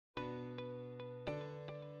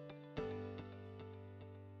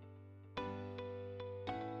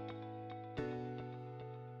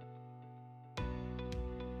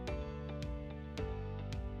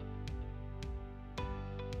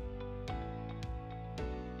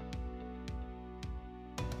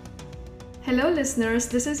Hello, listeners.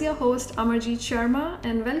 This is your host Amarjeet Sharma,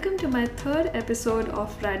 and welcome to my third episode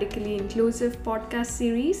of Radically Inclusive podcast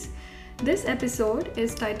series. This episode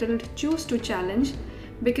is titled Choose to Challenge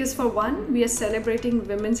because, for one, we are celebrating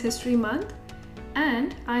Women's History Month,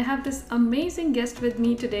 and I have this amazing guest with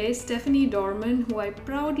me today, Stephanie Dorman, who I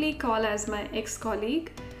proudly call as my ex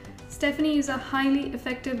colleague. Stephanie is a highly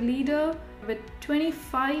effective leader with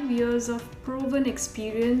 25 years of proven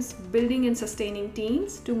experience building and sustaining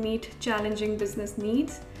teams to meet challenging business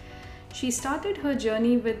needs. She started her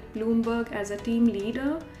journey with Bloomberg as a team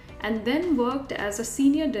leader and then worked as a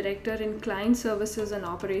senior director in client services and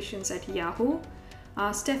operations at Yahoo.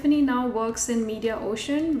 Stephanie now works in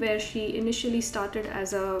MediaOcean, where she initially started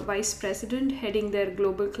as a vice president heading their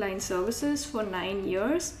global client services for 9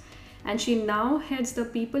 years, and she now heads the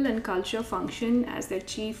people and culture function as their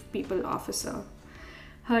chief people officer.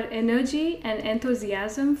 Her energy and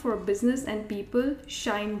enthusiasm for business and people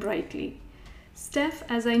shine brightly. Steph,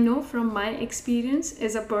 as I know from my experience,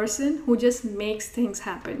 is a person who just makes things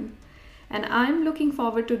happen. And I'm looking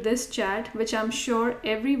forward to this chat, which I'm sure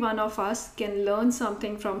every one of us can learn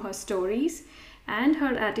something from her stories and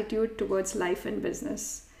her attitude towards life and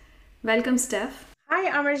business. Welcome, Steph. Hi,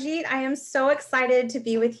 Amarjeet. I am so excited to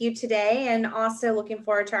be with you today and also looking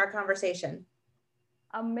forward to our conversation.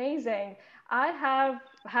 Amazing. I have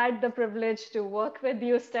had the privilege to work with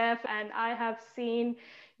you, Steph, and I have seen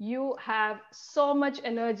you have so much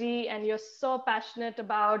energy and you're so passionate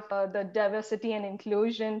about the diversity and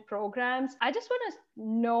inclusion programs. I just want to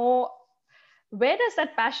know, where does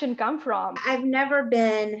that passion come from? I've never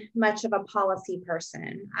been much of a policy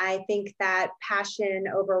person. I think that passion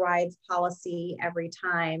overrides policy every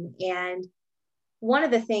time. And one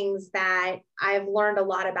of the things that I've learned a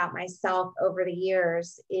lot about myself over the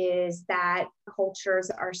years is that cultures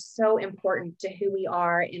are so important to who we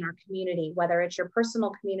are in our community, whether it's your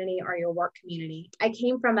personal community or your work community. I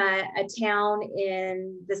came from a town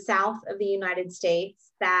in the south of the United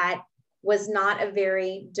States that was not a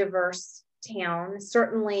very diverse town.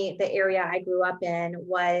 Certainly, the area I grew up in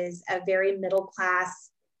was a very middle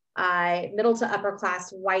to upper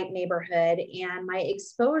class white neighborhood. And my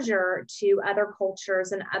exposure to other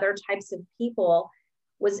cultures and other types of people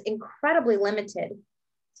was incredibly limited.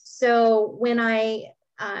 So when I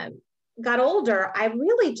got older, I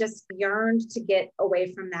really just yearned to get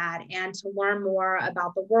away from that and to learn more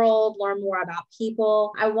about the world, learn more about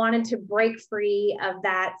people. I wanted to break free of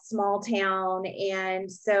that small town.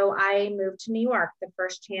 And so I moved to New York the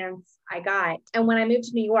first chance I got. And when I moved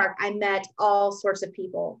to New York, I met all sorts of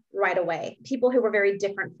people right away. People who were very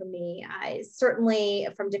different from me, certainly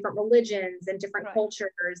from different religions and different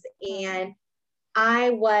cultures. And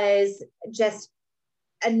I was just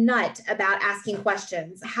a nut about asking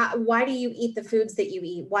questions. Why do you eat the foods that you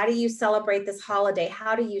eat? Why do you celebrate this holiday?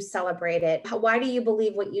 How do you celebrate it? Why do you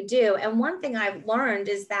believe what you do? And one thing I've learned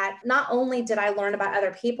is that not only did I learn about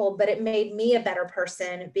other people, but it made me a better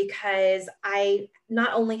person because I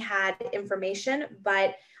not only had information,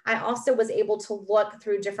 but I also was able to look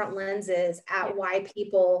through different lenses at why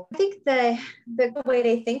people think the way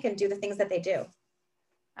they think and do the things that they do.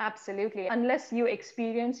 Absolutely. Unless you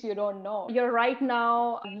experience, you don't know. You're right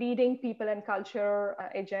now leading people and culture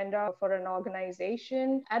agenda for an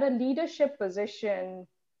organization. At a leadership position,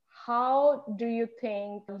 how do you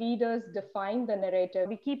think leaders define the narrative?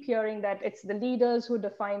 We keep hearing that it's the leaders who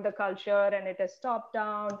define the culture and it is top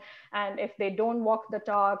down. And if they don't walk the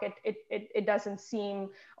talk, it doesn't seem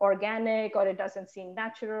organic or it doesn't seem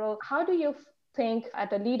natural. How do you think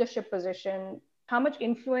at a leadership position, how much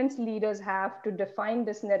influence leaders have to define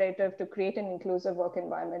this narrative to create an inclusive work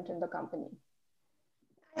environment in the company?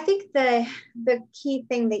 I think the key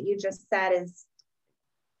thing that you just said is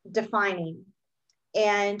defining.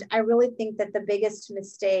 And I really think that the biggest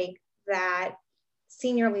mistake that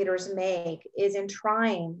senior leaders make is in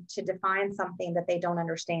trying to define something that they don't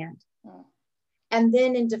understand. And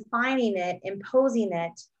then in defining it, imposing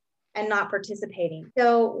it, and not participating.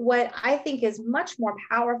 So what I think is much more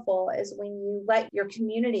powerful is when you let your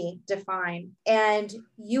community define and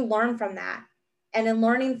you learn from that. And in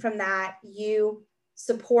learning from that, you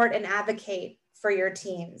support and advocate for your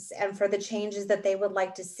teams and for the changes that they would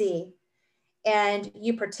like to see. And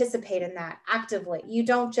you participate in that actively. You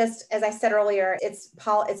don't just, as I said earlier, it's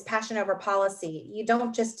passion over policy. You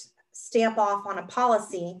don't just stamp off on a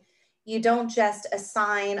policy. You don't just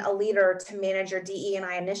assign a leader to manage your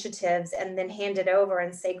DE&I initiatives and then hand it over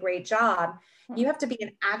and say, great job. You have to be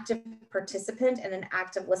an active participant and an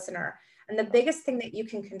active listener. And the biggest thing that you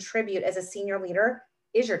can contribute as a senior leader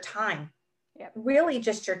is your time. Yep. really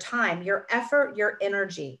just your time, your effort, your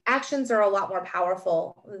energy. Actions are a lot more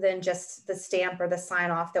powerful than just the stamp or the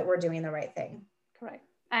sign off that we're doing the right thing. Correct.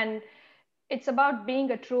 And it's about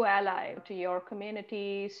being a true ally to your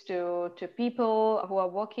communities, to people who are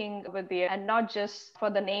working with you, and not just for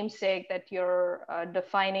the namesake that you're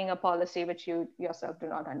defining a policy which you yourself do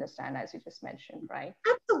not understand, as you just mentioned, right?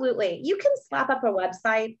 Absolutely. You can slap up a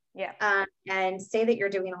website, Yeah. And say that you're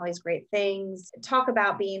doing all these great things, talk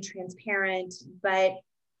about being transparent. But at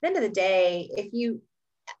the end of the day,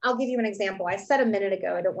 I'll give you an example. I said a minute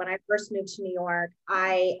ago that when I first moved to New York,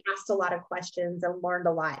 I asked a lot of questions and learned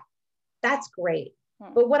a lot. That's great.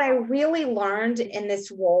 But what I really learned in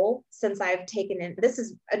this role, since I've taken in, this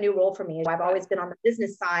is a new role for me. I've always been on the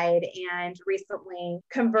business side and recently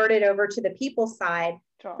converted over to the people side.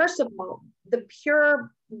 Sure. First of all, the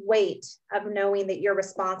pure weight of knowing that you're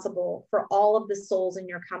responsible for all of the souls in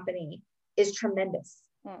your company is tremendous.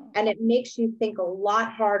 And it makes you think a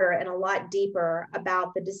lot harder and a lot deeper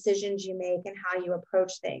about the decisions you make and how you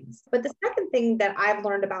approach things. But the second thing that I've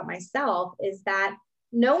learned about myself is that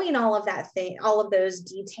knowing all of those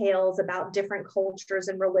details about different cultures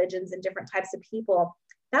and religions and different types of people,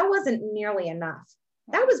 that wasn't nearly enough.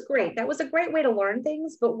 That was great. That was a great way to learn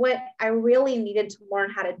things. But what I really needed to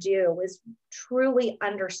learn how to do was truly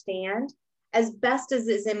understand, as best as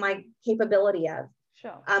is in my capability of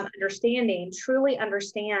truly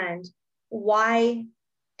understand why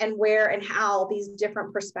and where and how these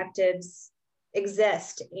different perspectives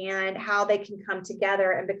exist and how they can come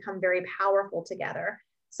together and become very powerful together.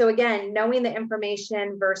 So again, knowing the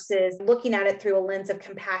information versus looking at it through a lens of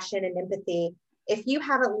compassion and empathy. If you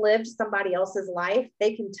haven't lived somebody else's life,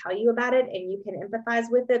 they can tell you about it and you can empathize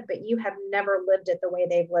with it, but you have never lived it the way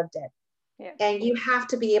they've lived it. Yeah. And you have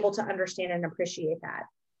to be able to understand and appreciate that.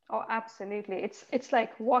 Oh, absolutely. It's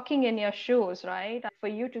like walking in your shoes, right? For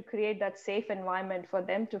you to create that safe environment for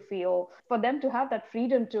them to feel, for them to have that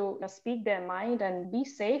freedom to speak their mind and be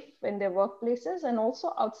safe in their workplaces and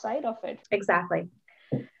also outside of it. Exactly.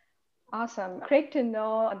 Awesome. Great to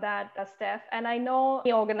know that, Steph. And I know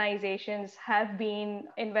the organizations have been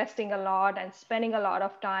investing a lot and spending a lot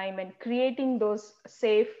of time in creating those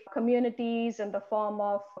safe communities in the form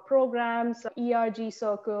of programs, ERG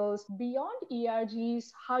circles. Beyond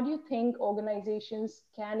ERGs, how do you think organizations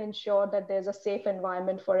can ensure that there's a safe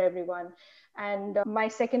environment for everyone? And my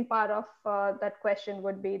second part of that question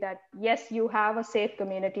would be that, yes, you have a safe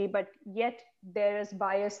community, but yet there is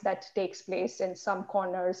bias that takes place in some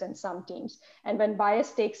corners and some teams. And when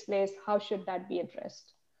bias takes place, how should that be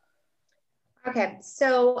addressed? Okay,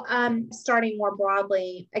 so starting more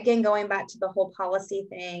broadly, again, going back to the whole policy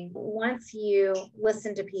thing, once you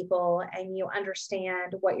listen to people and you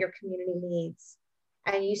understand what your community needs,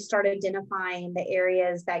 and you start identifying the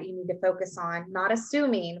areas that you need to focus on, not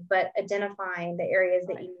assuming, but identifying the areas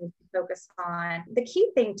that you need to focus on. The key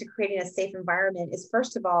thing to creating a safe environment is,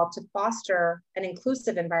 first of all, to foster an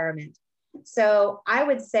inclusive environment. So I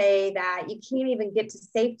would say that you can't even get to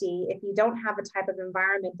safety if you don't have a type of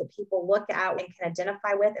environment that people look at and can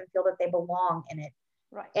identify with and feel that they belong in it.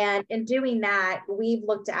 Right. And in doing that, we've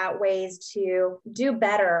looked at ways to do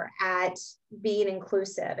better at being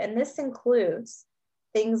inclusive. And this includes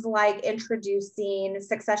things like introducing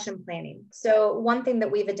succession planning. So one thing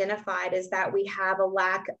that we've identified is that we have a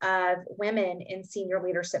lack of women in senior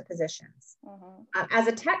leadership positions. As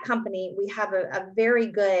a tech company, we have a very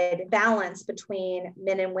good balance between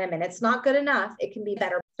men and women. It's not good enough. It can be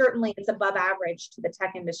better. Certainly, it's above average to the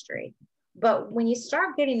tech industry. But when you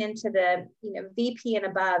start getting into the VP and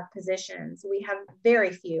above positions, we have very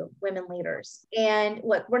few women leaders. And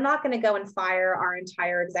look, we're not going to go and fire our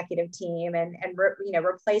entire executive team and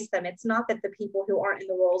replace them. It's not that the people who aren't in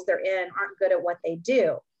the roles they're in aren't good at what they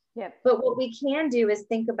do. Yep. But what we can do is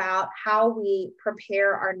think about how we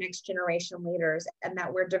prepare our next generation leaders and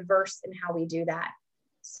that we're diverse in how we do that.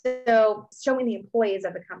 So showing the employees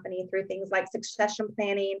of the company through things like succession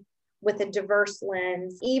planning, with a diverse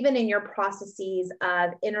lens, even in your processes of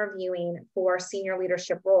interviewing for senior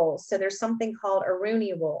leadership roles. So there's something called a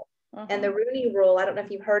Rooney Rule. And the Rooney Rule, I don't know if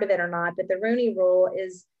you've heard of it or not, but the Rooney Rule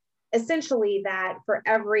is essentially that for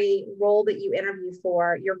every role that you interview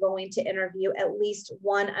for, you're going to interview at least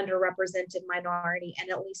one underrepresented minority and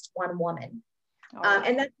at least one woman.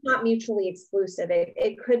 And that's not mutually exclusive.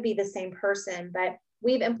 It could be the same person, but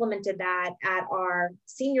we've implemented that at our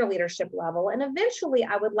senior leadership level. And eventually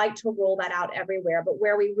I would like to roll that out everywhere. But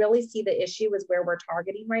where we really see the issue is where we're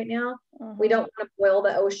targeting right now. We don't want to boil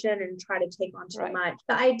the ocean and try to take on too much.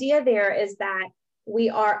 The idea there is that we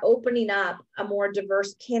are opening up a more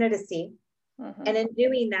diverse candidacy. And in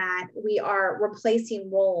doing that, we are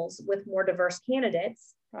replacing roles with more diverse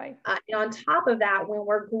candidates. Right. On top of that, when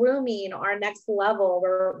we're grooming our next level,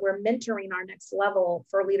 we're mentoring our next level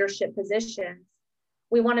for leadership positions,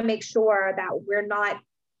 we want to make sure that we're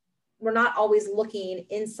not always looking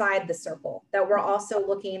inside the circle, that we're also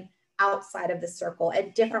looking outside of the circle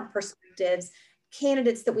at different perspectives,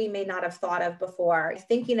 candidates that we may not have thought of before,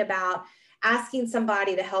 thinking about asking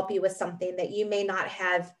somebody to help you with something that you may not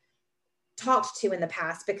have talked to in the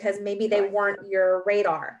past because maybe they weren't your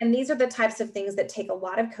radar. And these are the types of things that take a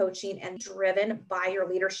lot of coaching and driven by your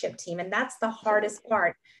leadership team. And that's the hardest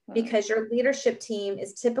part, because your leadership team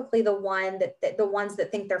is typically the ones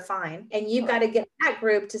that think they're fine. And you've got to get that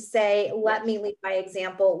group to say, let me lead by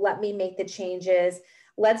example. Let me make the changes.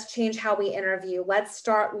 Let's change how we interview. Let's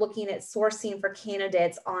start looking at sourcing for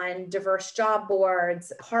candidates on diverse job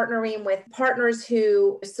boards, partnering with partners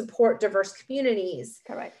who support diverse communities.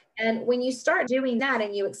 Correct. And when you start doing that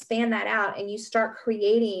and you expand that out and you start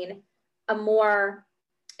creating a more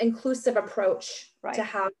inclusive approach to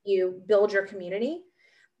how you build your community,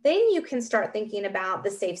 then you can start thinking about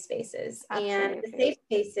the safe spaces. Absolutely. And the safe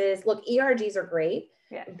spaces, look, ERGs are great,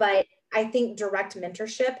 but I think direct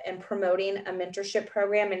mentorship and promoting a mentorship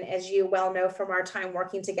program, and as you well know from our time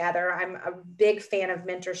working together, I'm a big fan of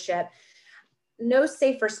mentorship. No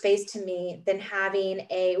safer space to me than having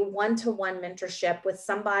a one-to-one mentorship with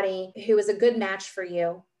somebody who is a good match for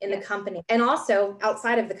you in the company and also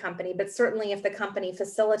outside of the company, but certainly if the company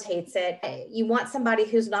facilitates it. You want somebody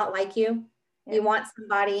who's not like you. You want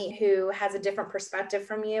somebody who has a different perspective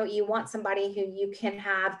from you. You want somebody who you can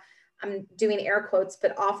have, I'm doing air quotes,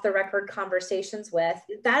 but off the record conversations with.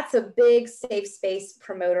 That's a big safe space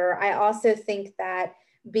promoter. I also think that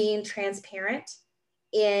being transparent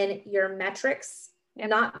in your metrics,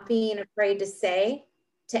 not being afraid to say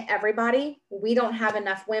to everybody, we don't have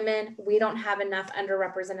enough women, we don't have enough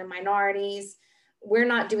underrepresented minorities, we're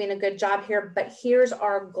not doing a good job here, but here's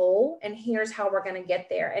our goal and here's how we're going to get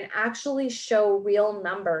there, and actually show real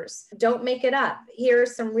numbers. Don't make it up.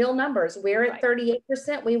 Here's some real numbers. We're at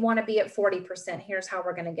 38%. We want to be at 40%. Here's how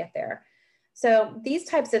we're going to get there. So these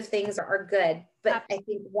types of things are good. But I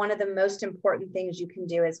think one of the most important things you can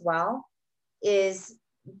do as well is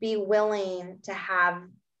be willing to have,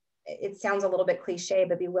 it sounds a little bit cliche,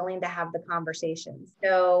 but be willing to have the conversations.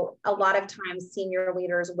 So a lot of times senior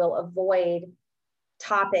leaders will avoid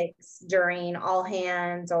topics during all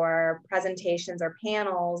hands or presentations or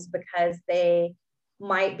panels because they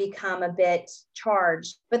might become a bit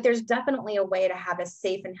charged. But there's definitely a way to have a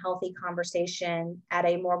safe and healthy conversation at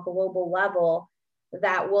a more global level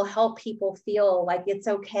that will help people feel like it's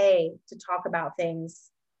okay to talk about things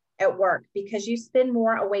at work, because you spend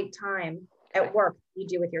more awake time at work than you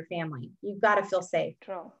do with your family. You've got to feel safe.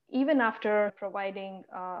 True. Even after providing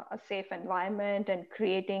a safe environment and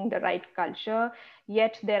creating the right culture,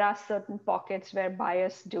 yet there are certain pockets where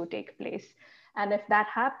bias do take place. And if that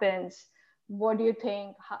happens, what do you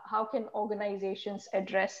think? How can organizations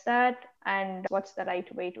address that? And what's the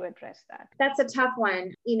right way to address that? That's a tough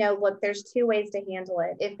one. Look, there's two ways to handle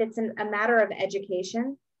it. If it's a matter of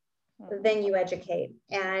education, then you educate.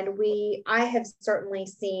 And I have certainly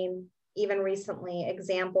seen, even recently,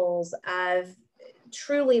 examples of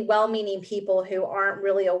truly well-meaning people who aren't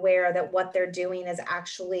really aware that what they're doing is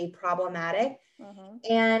actually problematic.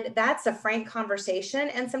 And that's a frank conversation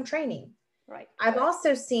and some training. Right. I've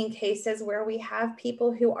also seen cases where we have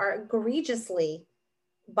people who are egregiously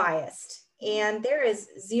biased, and there is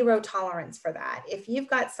zero tolerance for that. If you've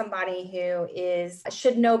got somebody who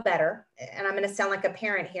should know better, and I'm going to sound like a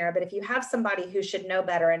parent here, but if you have somebody who should know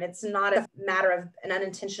better and it's not a matter of an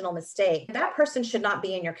unintentional mistake, that person should not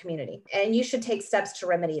be in your community, and you should take steps to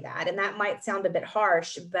remedy that. And that might sound a bit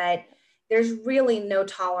harsh, but there's really no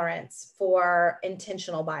tolerance for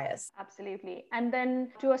intentional bias. Absolutely. And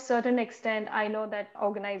then to a certain extent, I know that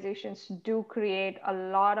organizations do create a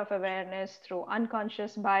lot of awareness through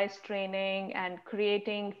unconscious bias training and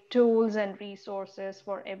creating tools and resources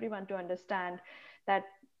for everyone to understand that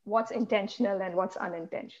what's intentional and what's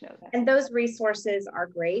unintentional. And those resources are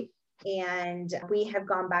great. And we have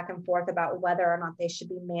gone back and forth about whether or not they should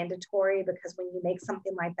be mandatory, because when you make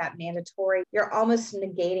something like that mandatory, you're almost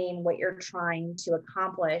negating what you're trying to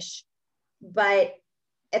accomplish. But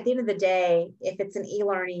at the end of the day, if it's an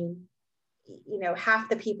e-learning, half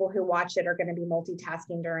the people who watch it are going to be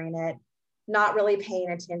multitasking during it, not really paying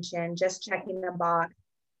attention, just checking the box.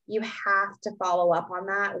 You have to follow up on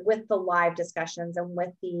that with the live discussions and with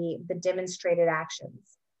the demonstrated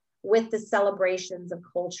actions, with the celebrations of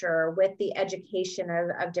culture, with the education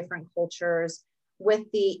of different cultures, with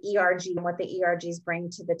the ERG and what the ERGs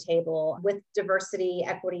bring to the table, with diversity,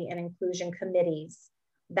 equity, and inclusion committees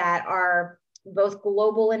that are both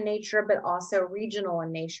global in nature, but also regional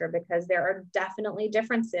in nature, because there are definitely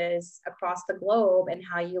differences across the globe in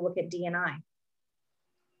how you look at D&I.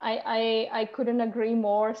 I couldn't agree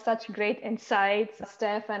more. Such great insights,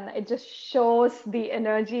 Steph, and it just shows the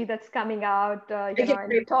energy that's coming out,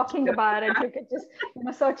 and talking about it. You could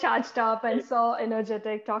just, so charged up and so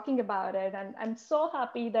energetic talking about it. And I'm so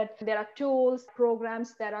happy that there are tools,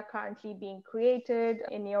 programs that are currently being created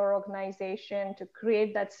in your organization to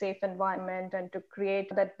create that safe environment and to create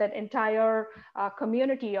that entire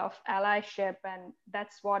community of allyship. And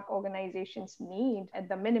that's what organizations need at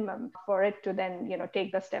the minimum for it to then,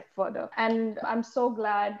 take the step further. And I'm so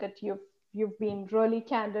glad that you've been really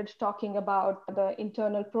candid talking about the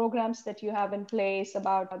internal programs that you have in place,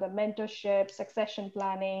 about the mentorship, succession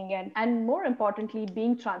planning, and more importantly,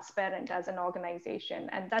 being transparent as an organization.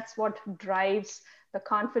 And that's what drives the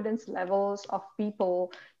confidence levels of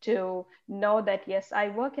people to know that, yes, I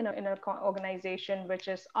work in an organization which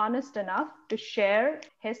is honest enough to share,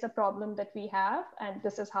 here's the problem that we have, and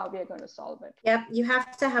this is how we are going to solve it. Yep, you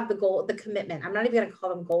have to have the goal, the commitment. I'm not even going to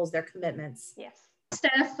call them goals, they're commitments. Yes.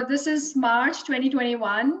 Steph, this is March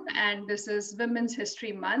 2021, and this is Women's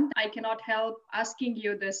History Month. I cannot help asking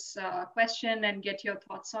you this question and get your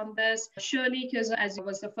thoughts on this. Surely, because as you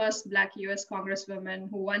was the first Black US Congresswoman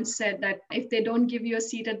who once said that if they don't give you a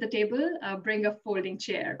seat at the table, bring a folding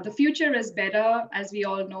chair. The future is better, as we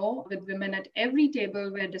all know, with women at every table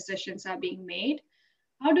where decisions are being made.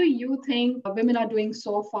 How do you think women are doing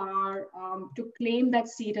so far to claim that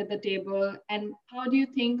seat at the table? And how do you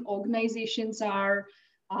think organizations are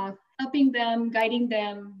helping them, guiding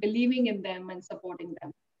them, believing in them, and supporting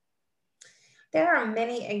them? There are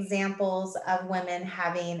many examples of women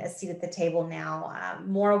having a seat at the table now.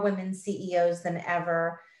 More women CEOs than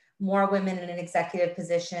ever, more women in executive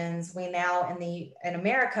positions. We now, in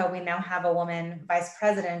America, we now have a woman vice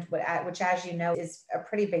president, which, as you know, is a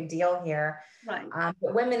pretty big deal here. Right.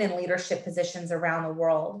 But women in leadership positions around the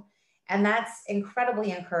world. And that's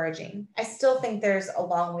incredibly encouraging. I still think there's a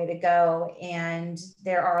long way to go. And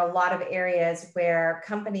there are a lot of areas where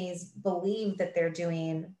companies believe that they're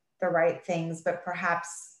doing the right things, but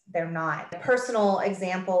perhaps they're not. A personal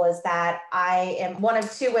example is that I am one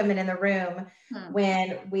of two women in the room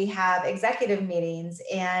when we have executive meetings.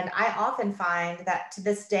 And I often find that to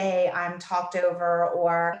this day, I'm talked over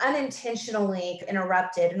or unintentionally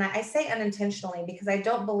interrupted. And I say unintentionally because I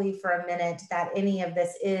don't believe for a minute that any of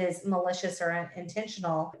this is malicious or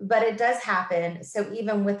intentional, but it does happen. So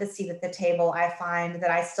even with the seat at the table, I find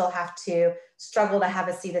that I still have to struggle to have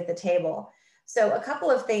a seat at the table. So a couple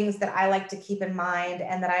of things that I like to keep in mind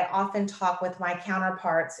and that I often talk with my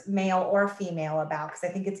counterparts, male or female, about, because I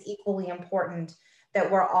think it's equally important that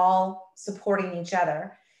we're all supporting each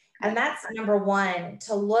other. And that's number one,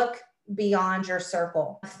 to look beyond your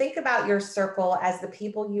circle. Think about your circle as the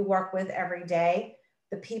people you work with every day,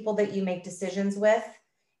 the people that you make decisions with.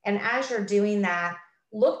 And as you're doing that,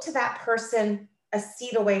 look to that person a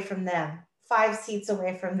seat away from them, 5 seats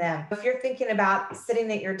away from them. If you're thinking about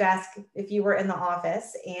sitting at your desk, if you were in the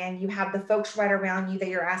office and you have the folks right around you that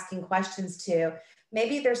you're asking questions to,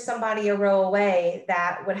 maybe there's somebody a row away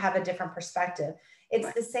that would have a different perspective.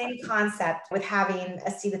 It's the same concept with having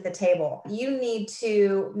a seat at the table. You need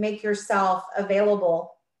to make yourself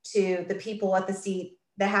available to the people at the seat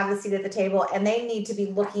that have the seat at the table, and they need to be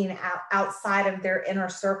looking outside of their inner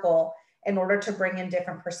circle in order to bring in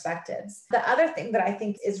different perspectives. The other thing that I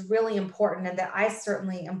think is really important and that I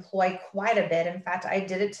certainly employ quite a bit, in fact, I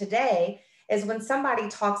did it today, is when somebody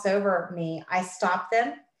talks over me, I stop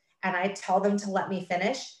them and I tell them to let me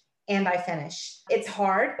finish, and I finish. It's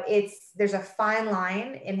hard. There's a fine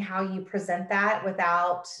line in how you present that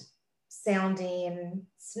without sounding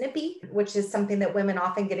snippy, which is something that women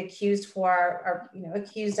often get accused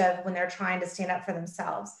of when they're trying to stand up for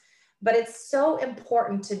themselves. But it's so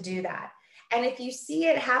important to do that. And if you see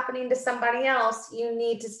it happening to somebody else, you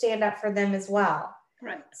need to stand up for them as well.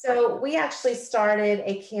 Right. So we actually started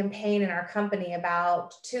a campaign in our company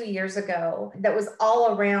about 2 years ago that was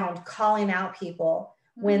all around calling out people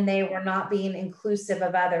when they were not being inclusive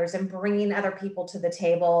of others and bringing other people to the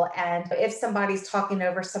table. And if somebody's talking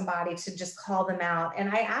over somebody, to just call them out. And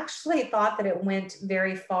I actually thought that it went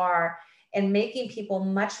very far in making people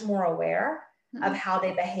much more aware of how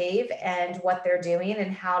they behave and what they're doing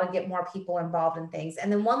and how to get more people involved in things. And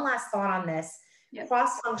then one last thought on this,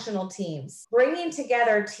 cross-functional teams, bringing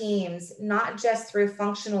together teams, not just through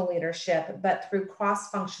functional leadership, but through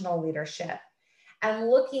cross-functional leadership, and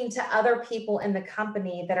looking to other people in the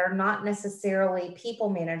company that are not necessarily people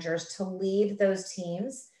managers to lead those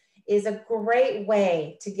teams is a great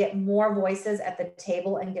way to get more voices at the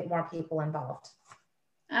table and get more people involved.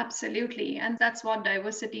 Absolutely. And that's what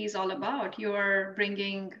diversity is all about. You're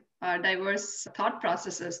bringing diverse thought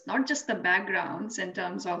processes, not just the backgrounds in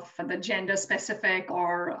terms of the gender specific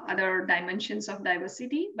or other dimensions of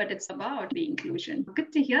diversity, but it's about the inclusion.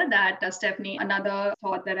 Good to hear that, Stephanie. Another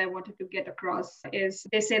thought that I wanted to get across is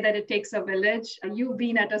they say that it takes a village. You've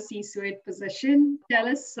been at a C-suite position. Tell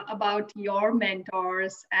us about your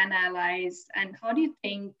mentors and allies, and how do you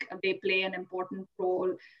think they play an important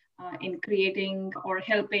role in creating or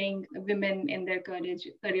helping women in their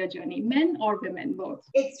career journey, men or women, both?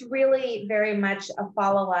 It's really very much a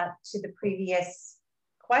follow-up to the previous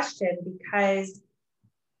question, because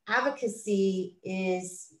advocacy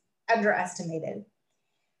is underestimated.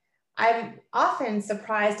 I'm often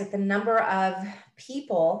surprised at the number of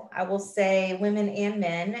people, I will say women and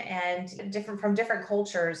men, and from different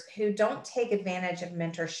cultures, who don't take advantage of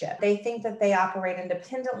mentorship. They think that they operate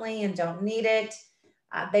independently and don't need it.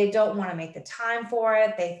 They don't want to make the time for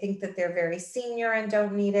it. They think that they're very senior and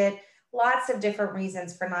don't need it. Lots of different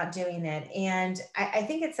reasons for not doing it. And I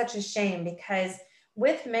think it's such a shame, because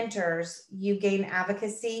with mentors, you gain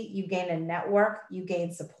advocacy, you gain a network, you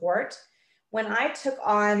gain support. When I took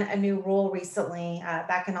on a new role recently,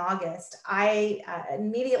 back in August, I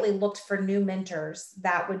immediately looked for new mentors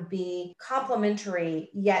that would be complementary,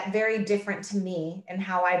 yet very different to me and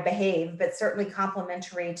how I behave, but certainly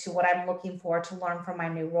complementary to what I'm looking for to learn from my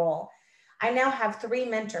new role. I now have 3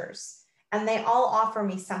 mentors, and they all offer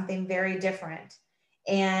me something very different.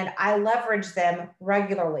 And I leverage them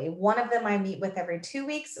regularly. One of them I meet with every 2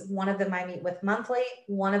 weeks. One of them I meet with monthly.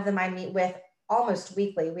 One of them I meet with almost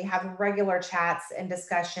weekly. We have regular chats and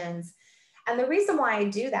discussions. And the reason why I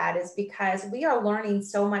do that is because we are learning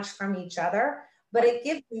so much from each other, but it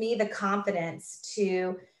gives me the confidence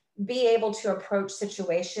to be able to approach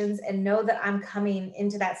situations and know that I'm coming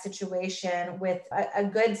into that situation with a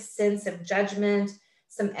good sense of judgment,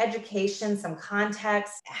 some education, some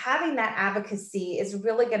context. Having that advocacy is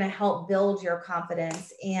really going to help build your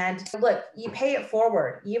confidence. And look, you pay it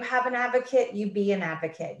forward. You have an advocate, you be an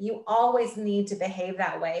advocate. You always need to behave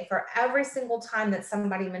that way. For every single time that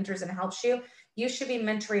somebody mentors and helps you, you should be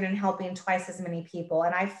mentoring and helping twice as many people.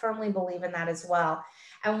 And I firmly believe in that as well.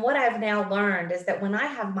 And what I've now learned is that when I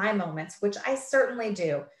have my moments, which I certainly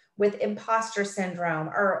do, with imposter syndrome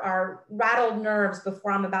or rattled nerves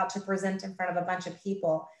before I'm about to present in front of a bunch of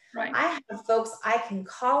people, Right. I have folks I can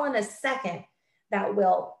call in a second that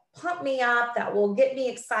will pump me up, that will get me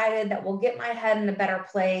excited, that will get my head in a better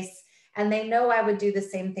place. And they know I would do the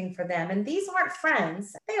same thing for them. And these aren't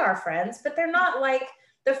friends. They are friends, but they're not like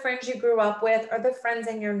the friends you grew up with or the friends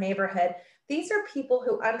in your neighborhood. These are people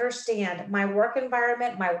who understand my work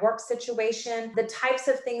environment, my work situation, the types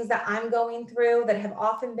of things that I'm going through, that have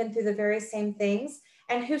often been through the very same things,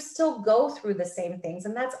 and who still go through the same things.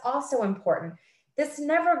 And that's also important. This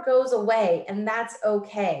never goes away, and that's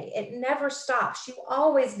okay. It never stops. You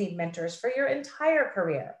always need mentors for your entire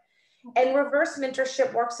career. And reverse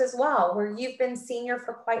mentorship works as well, where you've been senior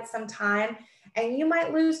for quite some time and you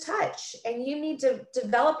might lose touch, and you need to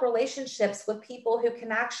develop relationships with people who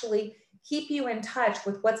can actually keep you in touch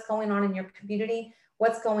with what's going on in your community,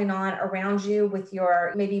 what's going on around you with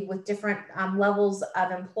your, maybe with different levels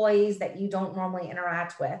of employees that you don't normally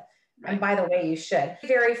interact with. Right. And by the way, you should.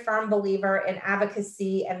 Very firm believer in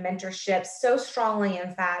advocacy and mentorship, so strongly,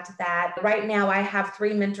 in fact, that right now I have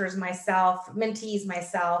 3 mentors myself, mentees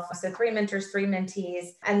myself. So 3 mentors, 3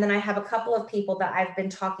 mentees. And then I have a couple of people that I've been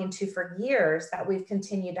talking to for years that we've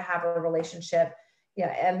continued to have a relationship,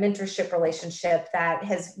 a mentorship relationship that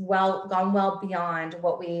has gone well beyond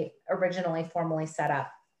what we originally formally set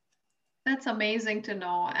up. That's amazing to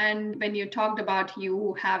know. And when you talked about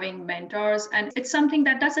you having mentors, and it's something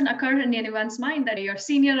that doesn't occur in anyone's mind that you're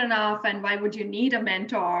senior enough and why would you need a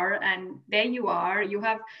mentor? And there you are, you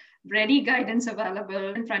have ready guidance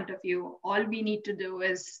available in front of you. All we need to do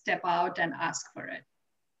is step out and ask for it.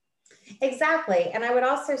 Exactly. And I would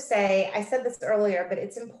also say, I said this earlier, but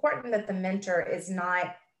it's important that the mentor is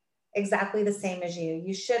not exactly the same as you.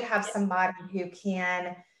 You should have somebody who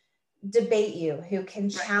can debate you, who can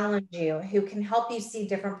challenge you, who can help you see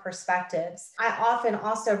different perspectives. I often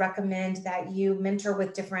also recommend that you mentor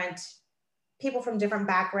with different people from different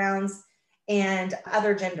backgrounds and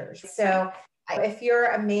other genders. So if you're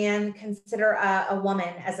a man, consider a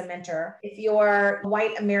woman as a mentor. If you're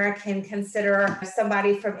white American, consider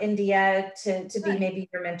somebody from India to be maybe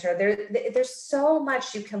your mentor. There's so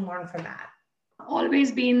much you can learn from that.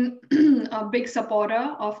 Always been a big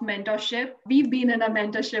supporter of mentorship. We've been in a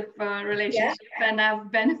mentorship relationship, and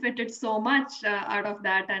I've benefited so much out of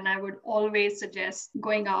that. And I would always suggest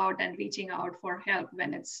going out and reaching out for help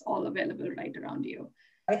when it's all available right around you.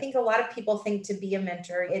 I think a lot of people think to be a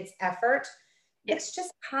mentor, it's effort. It's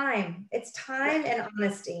just time. It's time and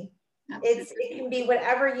honesty. It can be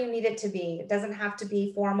whatever you need it to be. It doesn't have to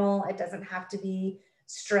be formal. It doesn't have to be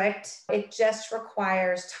strict. It just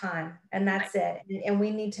requires time, and that's it. And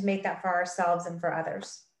we need to make that for ourselves and for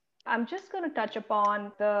others. I'm just going to touch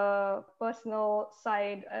upon the personal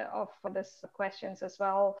side of this questions as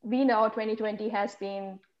well. We know 2020 has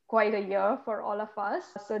been quite a year for all of us.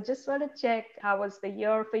 So just want to check, how was the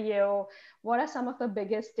year for you? What are some of the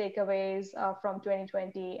biggest takeaways from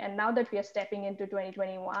 2020? And now that we are stepping into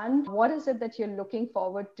 2021, what is it that you're looking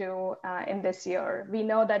forward to in this year? We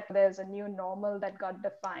know that there's a new normal that got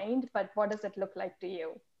defined, but what does it look like to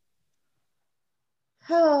you?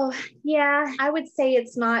 Oh, yeah. I would say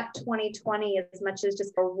it's not 2020 as much as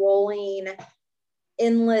just a rolling,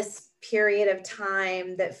 endless period of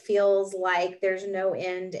time that feels like there's no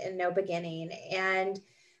end and no beginning. And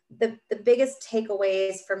the biggest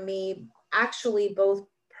takeaways for me, actually, both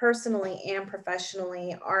personally and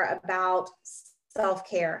professionally, are about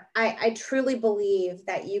self-care. I truly believe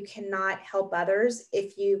that you cannot help others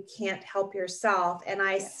if you can't help yourself. And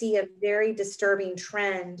I see a very disturbing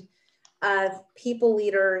trend of people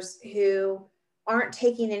leaders who aren't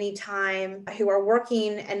taking any time, who are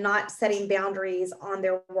working and not setting boundaries on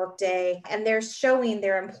their workday, and they're showing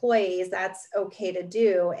their employees that's okay to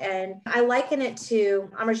do. And I liken it to,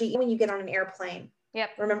 Amarjeet, when you get on an airplane. Yep.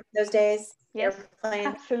 Remember those days? Yes, airplane.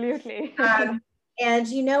 Absolutely. And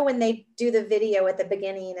you know, when they do the video at the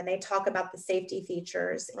beginning and they talk about the safety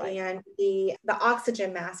features, right, and the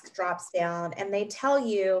oxygen mask drops down, and they tell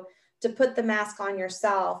you to put the mask on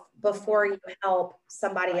yourself before you help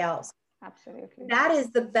somebody else. Absolutely. That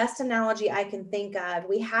is the best analogy I can think of.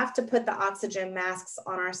 We have to put the oxygen masks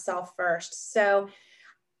on ourselves first. So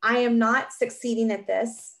I am not succeeding at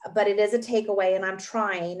this, but it is a takeaway, and I'm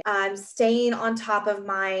trying. I'm staying on top of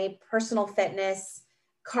my personal fitness,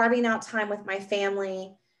 carving out time with my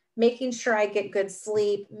family, making sure I get good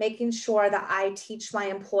sleep, making sure that I teach my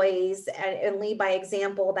employees and lead by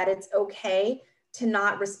example that it's okay to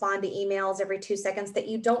not respond to emails every 2 seconds, that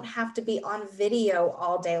you don't have to be on video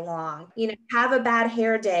all day long. You know, have a bad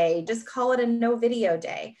hair day, just call it a no video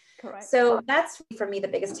day. Correct. So that's for me the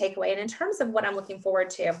biggest takeaway. And in terms of what I'm looking forward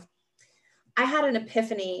to, I had an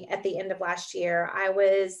epiphany at the end of last year.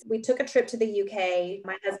 We took a trip to the UK,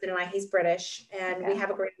 my husband and I, he's British, and we have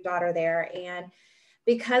a granddaughter there. And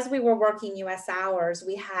because we were working US hours,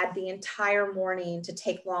 we had the entire morning to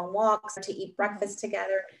take long walks, to eat breakfast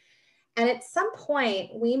together. And at some point,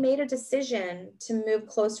 we made a decision to move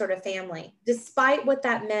closer to family. Despite what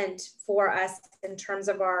that meant for us in terms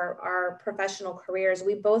of our professional careers,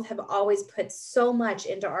 we both have always put so much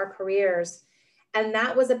into our careers. And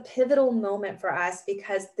that was a pivotal moment for us,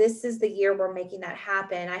 because this is the year we're making that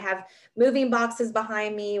happen. I have moving boxes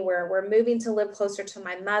behind me where we're moving to live closer to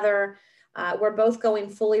my mother. We're both going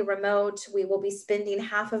fully remote. We will be spending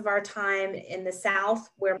half of our time in the South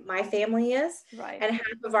where my family is, right, and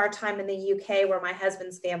half of our time in the UK where my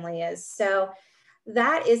husband's family is. So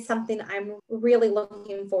that is something I'm really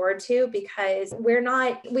looking forward to, because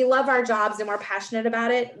we love our jobs and we're passionate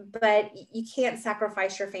about it, but you can't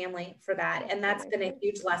sacrifice your family for that. And that's been a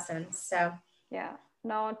huge lesson. So, yeah.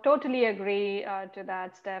 No, totally agree to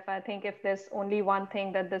that, Steph. I think if there's only one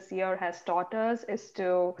thing that this year has taught us is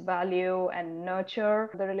to value and nurture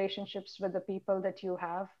the relationships with the people that you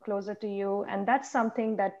have closer to you. And that's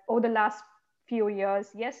something that over the last few years,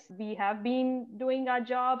 yes, we have been doing our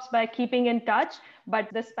jobs by keeping in touch, but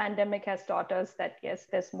this pandemic has taught us that, yes,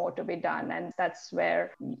 there's more to be done. And that's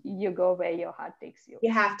where you go where your heart takes you.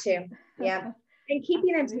 You have to. Yeah. And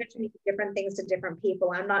keeping in touch means different things to different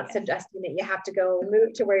people. I'm not suggesting that you have to go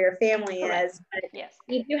move to where your family is, but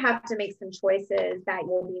you do have to make some choices that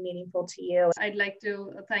will be meaningful to you. I'd like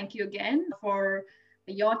to thank you again for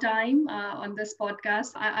your time on this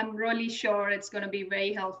podcast. I'm really sure it's going to be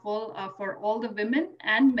very helpful for all the women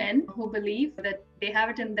and men who believe that they have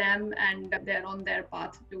it in them and they're on their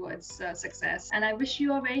path towards success. And I wish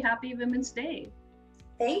you a very happy Women's Day.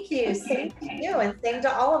 Thank you. Same to you, and same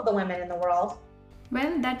to all of the women in the world.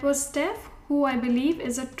 Well, that was Steph, who I believe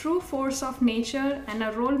is a true force of nature and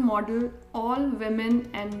a role model all women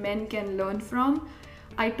and men can learn from.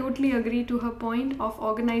 I totally agree to her point of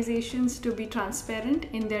organizations to be transparent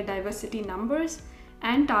in their diversity numbers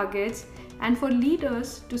and targets, and for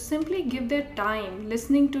leaders to simply give their time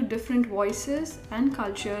listening to different voices and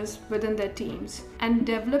cultures within their teams, and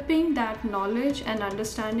developing that knowledge and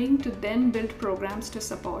understanding to then build programs to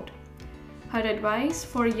support. Her advice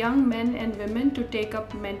for young men and women to take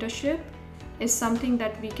up mentorship is something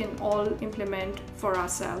that we can all implement for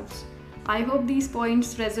ourselves. I hope these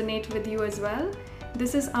points resonate with you as well.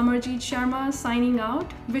 This is Amarjeet Sharma signing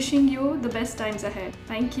out, wishing you the best times ahead.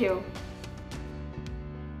 Thank you.